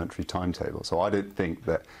parliamentary timetable. So I don't think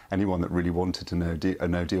that anyone that really wanted a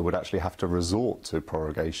no deal would actually have to resort to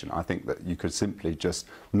prorogation. I think that you could simply just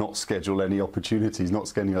not schedule any opportunities, not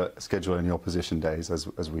schedule any opposition days,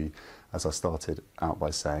 as I started out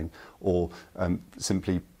by saying, or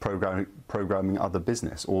simply programming other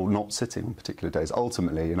business, or not sitting on particular days.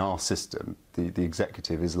 Ultimately, in our system, the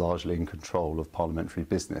executive is largely in control of parliamentary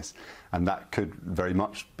business, and that could very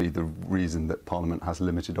much be the reason that Parliament has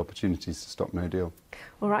limited opportunities to stop no deal.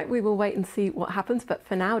 All right, we will wait and see what happens, but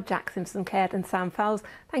for now, Jack Simpson-Caird and Sam Fowles,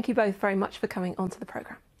 thank you both very much for coming onto the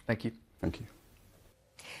programme. Thank you. Thank you.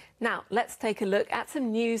 Now, let's take a look at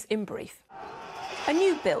some news in brief. A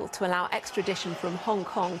new bill to allow extradition from Hong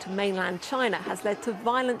Kong to mainland China has led to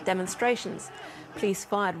violent demonstrations. Police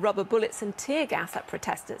fired rubber bullets and tear gas at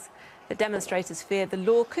protesters. The demonstrators feared the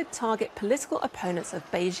law could target political opponents of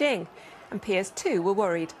Beijing, and peers too were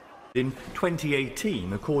worried. In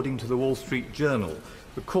 2018, according to the Wall Street Journal,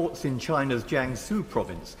 the courts in China's Jiangsu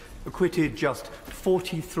province acquitted just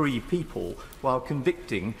 43 people while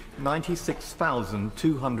convicting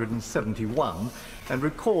 96,271, and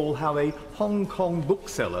recall how a Hong Kong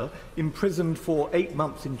bookseller imprisoned for 8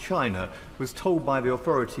 months in China was told by the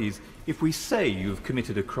authorities, if we say you've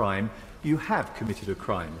committed a crime, you have committed a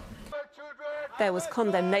crime. There was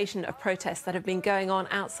condemnation of protests that have been going on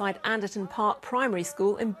outside Anderton Park Primary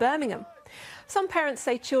School in Birmingham. Some parents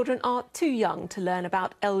say children are too young to learn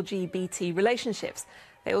about LGBT relationships.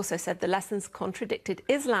 They also said the lessons contradicted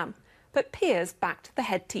Islam, but peers backed the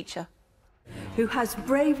head teacher. Who has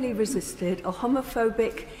bravely resisted a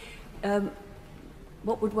homophobic,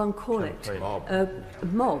 what would one call it?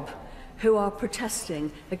 Mob, who are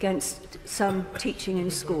protesting against some teaching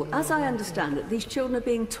in school. As I understand it, these children are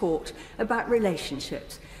being taught about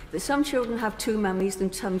relationships. That some children have two mummies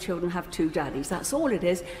and some children have two daddies. That's all it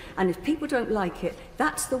is. And if people don't like it,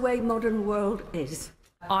 that's the way modern world is.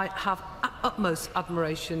 I have utmost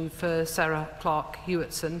admiration for Sarah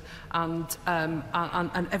Clarke-Hewitson and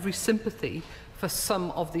every sympathy for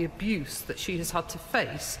some of the abuse that she has had to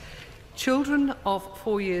face. Children of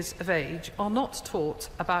 4 years of age are not taught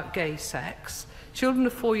about gay sex. Children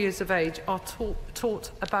of 4 years of age are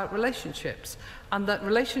taught about relationships, and that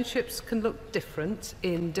relationships can look different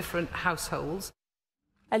in different households.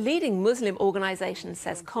 A leading Muslim organisation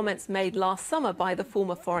says comments made last summer by the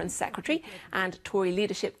former Foreign Secretary and Tory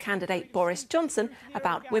leadership candidate Boris Johnson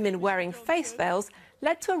about women wearing face veils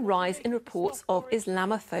led to a rise in reports of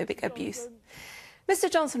Islamophobic abuse. Mr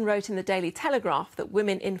Johnson wrote in the Daily Telegraph that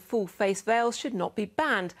women in full face veils should not be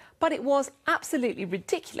banned, but it was absolutely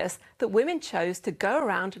ridiculous that women chose to go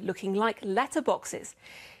around looking like letterboxes.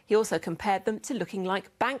 He also compared them to looking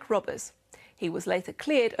like bank robbers. He was later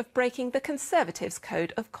cleared of breaking the Conservatives'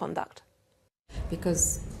 code of conduct.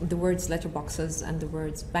 Because the words letterboxes and the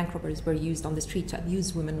words bank robbers were used on the street to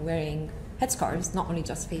abuse women wearing headscarves, not only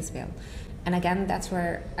just face veil. And again, that's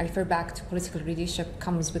where I refer back to political leadership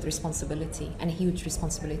comes with responsibility, and a huge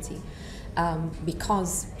responsibility,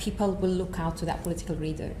 because people will look out to that political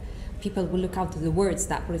leader. People will look out to the words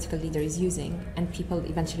that political leader is using, and people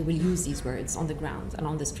eventually will use these words on the ground and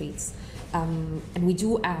on the streets. And we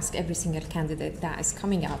do ask every single candidate that is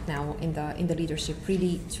coming out now in the leadership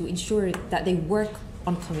really to ensure that they work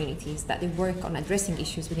on communities, that they work on addressing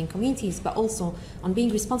issues within communities, but also on being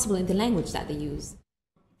responsible in the language that they use.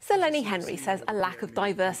 Sir Lenny Henry says a lack of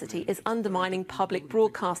diversity is undermining public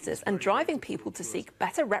broadcasters and driving people to seek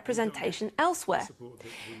better representation elsewhere.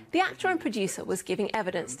 The actor and producer was giving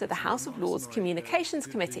evidence to the House of Lords Communications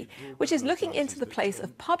Committee, which is looking into the place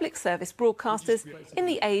of public service broadcasters in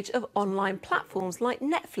the age of online platforms like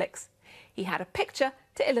Netflix. He had a picture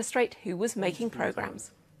to illustrate who was making programmes.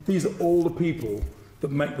 These are all the people that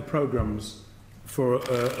make the programmes for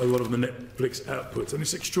a lot of the Netflix outputs, and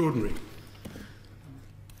it's extraordinary.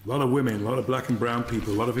 A lot of women, a lot of black and brown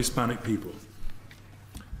people, a lot of Hispanic people.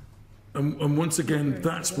 And once again,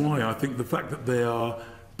 that's why I think the fact that they are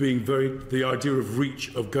being the idea of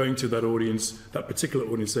reach, of going to that audience, that particular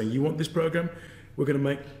audience, saying, you want this programme? We're going to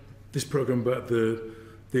make this programme about the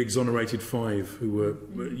exonerated five who were,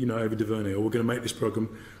 Ava DuVernay, or we're going to make this programme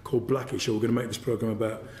called Blackish, or we're going to make this programme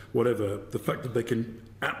about whatever. The fact that they can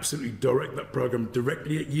absolutely direct that programme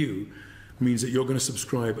directly at you means that you're going to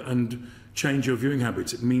subscribe and change your viewing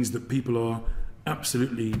habits. It means that people are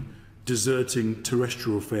absolutely deserting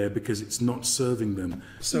terrestrial fare because it's not serving them.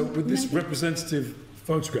 So with this representative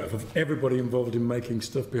photograph of everybody involved in making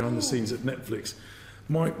stuff behind the scenes at Netflix,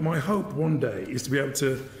 my hope one day is to be able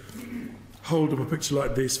to hold up a picture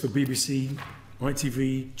like this for BBC,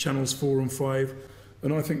 ITV, Channels 4 and 5,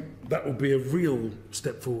 and I think that will be a real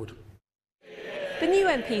step forward. The new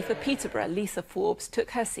MP for Peterborough, Lisa Forbes,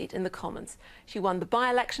 took her seat in the Commons. She won the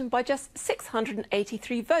by-election by just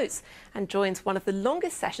 683 votes and joins one of the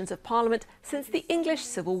longest sessions of Parliament since the English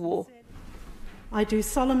Civil War. I do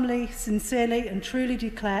solemnly, sincerely and truly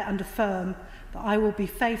declare and affirm that I will be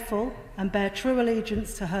faithful and bear true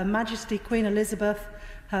allegiance to Her Majesty Queen Elizabeth,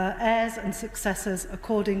 her heirs and successors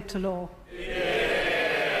according to law.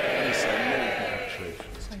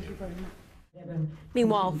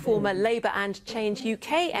 Meanwhile, former Labour and Change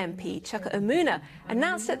UK MP Chuka Umunna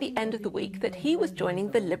announced at the end of the week that he was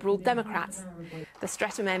joining the Liberal Democrats. The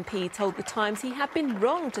Streatham MP told The Times he had been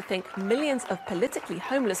wrong to think millions of politically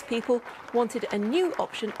homeless people wanted a new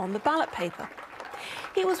option on the ballot paper.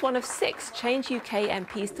 He was one of 6 Change UK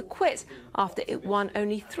MPs to quit after it won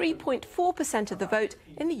only 3.4% of the vote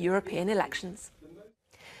in the European elections.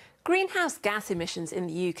 Greenhouse gas emissions in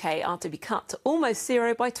the UK are to be cut to almost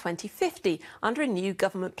zero by 2050 under a new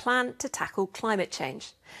government plan to tackle climate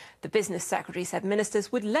change. The Business Secretary said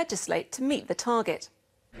ministers would legislate to meet the target.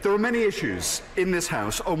 There are many issues in this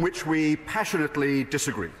House on which we passionately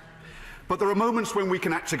disagree. But there are moments when we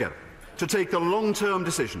can act together to take the long-term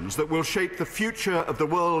decisions that will shape the future of the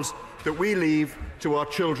world that we leave to our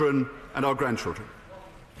children and our grandchildren.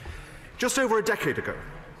 Just over a decade ago,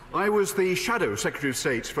 I was the Shadow Secretary of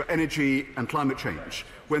State for Energy and Climate Change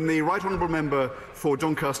when the Right Honourable Member for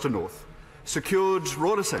Doncaster North secured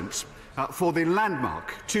royal assent for the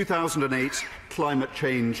landmark 2008 Climate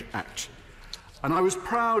Change Act. And I was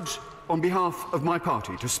proud, on behalf of my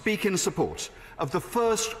party, to speak in support of the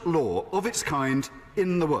first law of its kind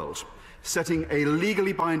in the world, setting a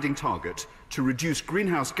legally binding target to reduce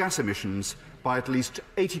greenhouse gas emissions by at least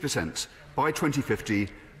 80% by 2050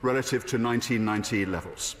 relative to 1990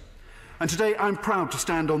 levels. And today I'm proud to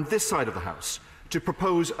stand on this side of the House to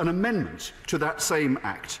propose an amendment to that same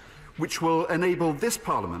Act, which will enable this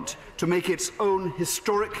Parliament to make its own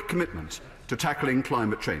historic commitment to tackling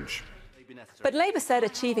climate change. But Labour said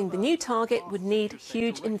achieving the new target would need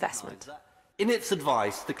huge investment. In its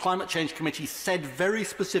advice, the Climate Change Committee said very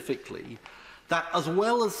specifically that as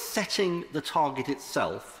well as setting the target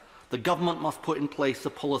itself, the government must put in place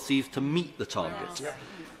the policies to meet the target.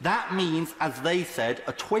 That means, as they said,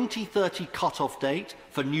 a 2030 cut-off date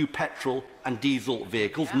for new petrol and diesel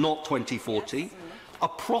vehicles, not 2040, a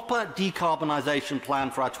proper decarbonisation plan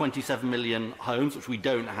for our 27 million homes, which we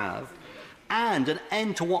don't have, and an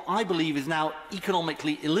end to what I believe is now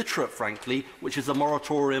economically illiterate, frankly, which is a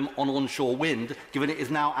moratorium on onshore wind, given it is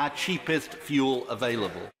now our cheapest fuel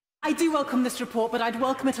available. I do welcome this report, but I'd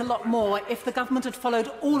welcome it a lot more if the government had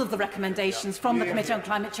followed all of the recommendations from the Committee on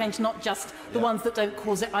Climate Change, not just the ones that don't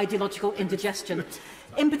cause it ideological indigestion.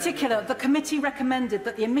 In particular, the committee recommended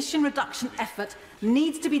that the emission reduction effort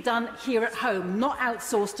needs to be done here at home, not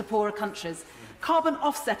outsourced to poorer countries. Carbon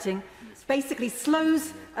offsetting basically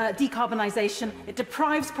slows decarbonisation. It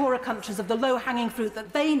deprives poorer countries of the low-hanging fruit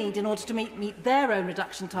that they need in order to meet their own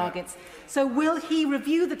reduction targets. So will he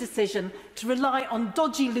review the decision to rely on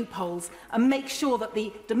dodgy loopholes and make sure that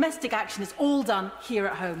the domestic action is all done here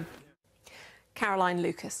at home? Caroline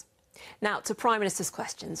Lucas. Now to Prime Minister's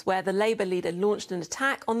questions, where the Labour leader launched an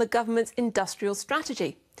attack on the government's industrial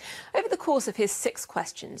strategy. Over the course of his 6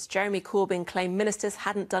 questions, Jeremy Corbyn claimed ministers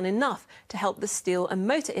hadn't done enough to help the steel and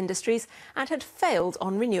motor industries and had failed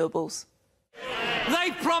on renewables.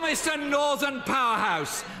 They promised a northern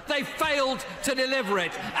powerhouse. They failed to deliver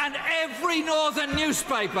it. And every northern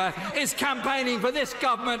newspaper is campaigning for this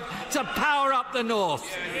government to power up the north.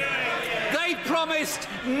 They promised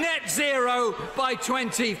net zero by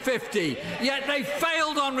 2050, yet they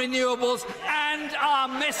failed on renewables and are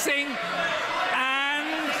missing.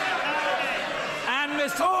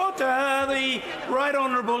 Order! The right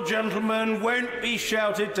honourable gentleman won't be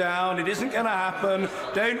shouted down. It isn't going to happen.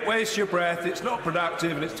 Don't waste your breath. It's not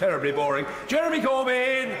productive and it's terribly boring. Jeremy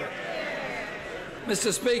Corbyn!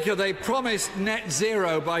 Mr. Speaker, they promised net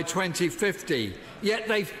zero by 2050, yet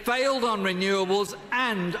they failed on renewables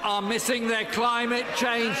and are missing their climate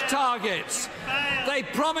change targets. They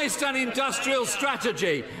promised an industrial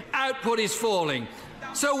strategy. Output is falling.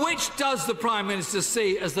 So which does the Prime Minister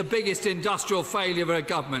see as the biggest industrial failure of her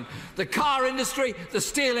government? The car industry, the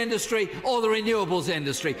steel industry or the renewables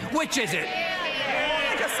industry? Which is it?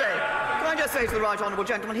 Can I just say to the right honourable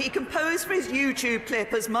gentleman, he can pose for his YouTube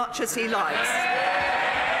clip as much as he likes.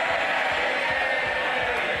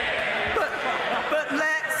 But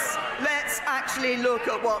let's actually look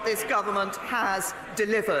at what this government has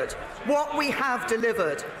delivered. What we have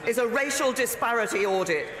delivered is a racial disparity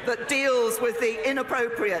audit that deals with the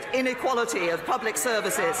inappropriate inequality of public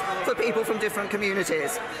services for people from different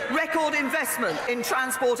communities. Record investment in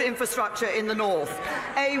transport infrastructure in the north.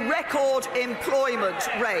 A record employment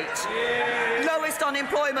rate. Lowest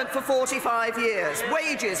unemployment for 45 years.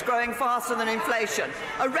 Wages growing faster than inflation.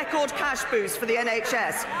 A record cash boost for the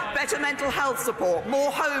NHS. Better mental health support.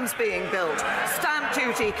 More homes being built. Stamp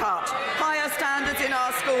duty cut. Higher standards in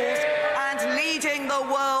our schools. And leading the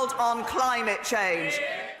world on climate change.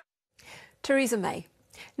 Theresa May.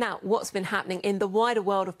 Now, what's been happening in the wider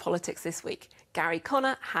world of politics this week? Gary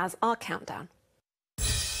Connor has our countdown.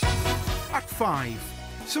 Act 5.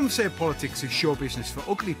 Some say politics is show business for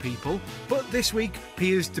ugly people, but this week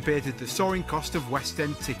peers debated the soaring cost of West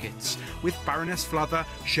End tickets, with Baroness Flather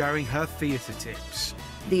sharing her theatre tips.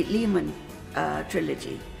 The Lehman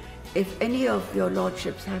trilogy. If any of your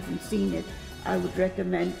lordships haven't seen it, I would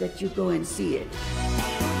recommend that you go and see it.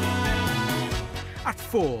 At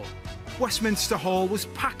 4, Westminster Hall was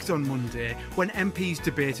packed on Monday when MPs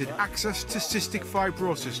debated access to cystic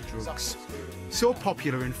fibrosis drugs. So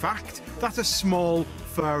popular, in fact, that a small,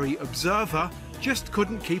 furry observer just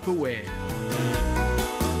couldn't keep away.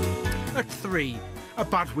 At 3, a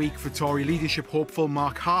bad week for Tory leadership hopeful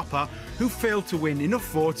Mark Harper, who failed to win enough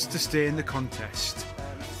votes to stay in the contest.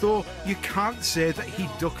 Though you can't say that he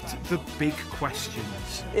ducked the big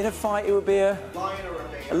questions. In a fight, it would be a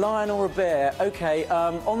lion or a bear. OK,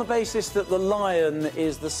 on the basis that the lion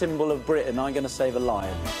is the symbol of Britain, I'm going to say the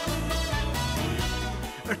lion.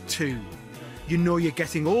 At 2, you know you're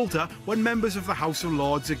getting older when members of the House of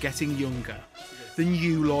Lords are getting younger. The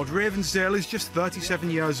new Lord Ravensdale is just 37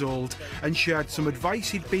 years old and shared some advice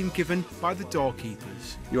he'd been given by the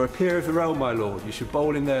doorkeepers. You're a peer of the realm, my lord. You should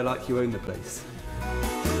bowl in there like you own the place.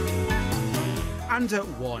 And at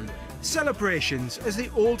 1, celebrations as the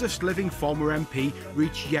oldest living former MP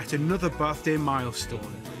reached yet another birthday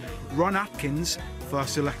milestone. Ron Atkins,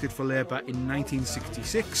 first elected for Labour in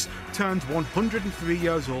 1966, turned 103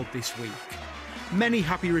 years old this week. Many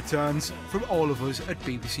happy returns from all of us at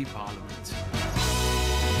BBC Parliament.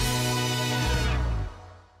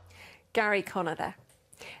 Gary Connor there.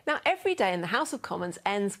 Now, every day in the House of Commons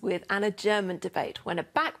ends with an adjournment debate when a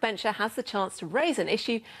backbencher has the chance to raise an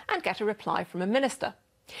issue and get a reply from a minister.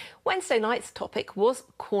 Wednesday night's topic was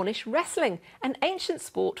Cornish wrestling, an ancient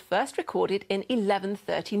sport first recorded in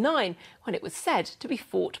 1139 when it was said to be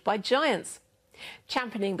fought by giants.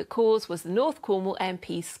 Championing the cause was the North Cornwall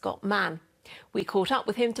MP Scott Mann. We caught up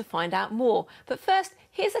with him to find out more, but first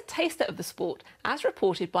here's a taster of the sport as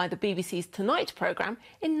reported by the BBC's Tonight programme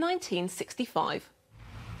in 1965.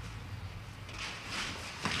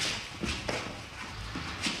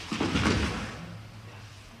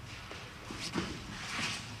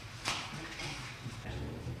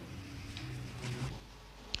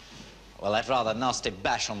 Well, that rather nasty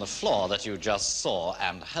bash on the floor that you just saw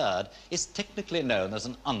and heard is technically known as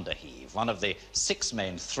an underheave, one of the 6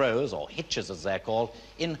 main throws, or hitches as they're called,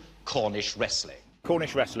 in Cornish wrestling.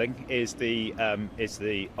 Cornish wrestling is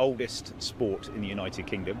the oldest sport in the United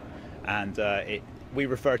Kingdom, and we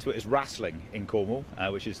refer to it as wrestling in Cornwall,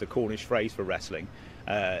 which is the Cornish phrase for wrestling.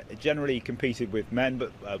 Generally competed with men,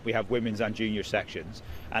 but we have women's and junior sections,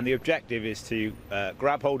 and the objective is to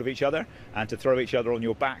grab hold of each other and to throw each other on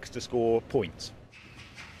your backs to score points.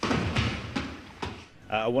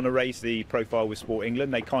 I want to raise the profile with Sport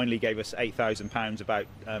England. They kindly gave us £8,000 about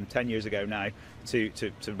 10 years ago now to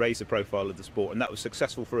raise the profile of the sport, and that was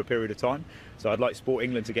successful for a period of time. So I'd like Sport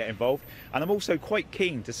England to get involved, and I'm also quite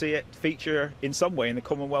keen to see it feature in some way in the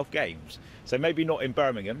Commonwealth Games. So maybe not in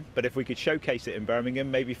Birmingham, but if we could showcase it in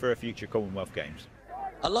Birmingham, maybe for a future Commonwealth Games.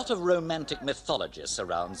 A lot of romantic mythology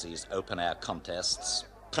surrounds these open-air contests.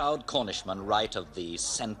 Proud Cornishmen write of the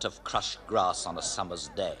scent of crushed grass on a summer's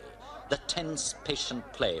day, the tense, patient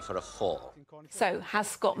play for a fall. So, has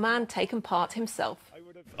Scott Mann taken part himself?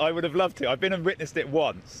 I would have loved to. I've been and witnessed it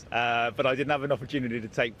once, but I didn't have an opportunity to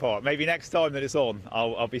take part. Maybe next time that it's on,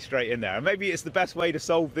 I'll be straight in there. And maybe it's the best way to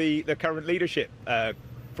solve the current leadership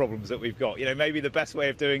problems that we've got. You know, maybe the best way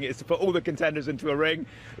of doing it is to put all the contenders into a ring,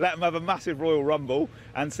 let them have a massive Royal Rumble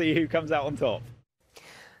and see who comes out on top.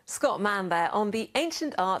 Scott Mann there on the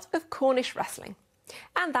ancient art of Cornish wrestling.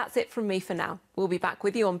 And that's it from me for now. We'll be back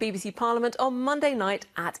with you on BBC Parliament on Monday night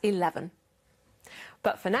at 11.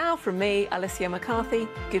 But for now, from me, Alicia McCarthy,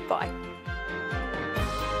 goodbye.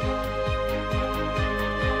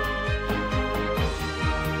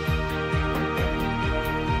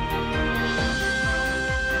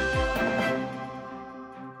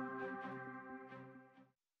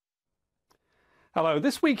 Hello.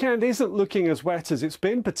 This weekend isn't looking as wet as it's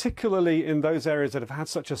been, particularly in those areas that have had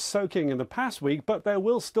such a soaking in the past week, but there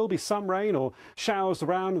will still be some rain or showers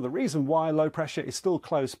around, and the reason why low pressure is still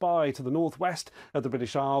close by to the northwest of the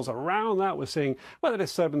British Isles. Around that, we're seeing weather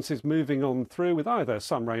disturbances moving on through with either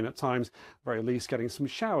some rain at times, at the very least getting some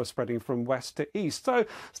showers spreading from west to east. So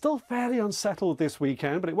still fairly unsettled this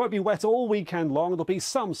weekend, but it won't be wet all weekend long. There'll be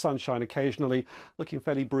some sunshine occasionally, looking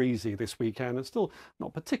fairly breezy this weekend, and still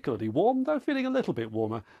not particularly warm, though feeling a little bit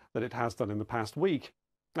warmer than it has done in the past week.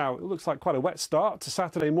 Now, it looks like quite a wet start to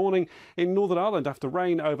Saturday morning in Northern Ireland after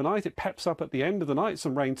rain overnight. It peps up at the end of the night.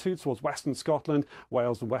 Some rain too towards western Scotland,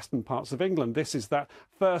 Wales and western parts of England. This is that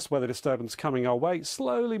first weather disturbance coming our way,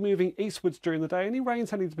 slowly moving eastwards during the day. Any rain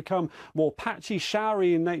tending to become more patchy,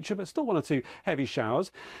 showery in nature, but still 1 or 2 heavy showers.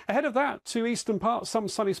 Ahead of that, to eastern parts, some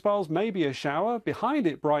sunny spells, maybe a shower. Behind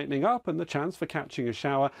it, brightening up and the chance for catching a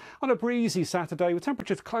shower on a breezy Saturday with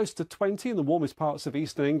temperatures close to 20 in the warmest parts of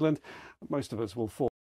eastern England. Most of us will fall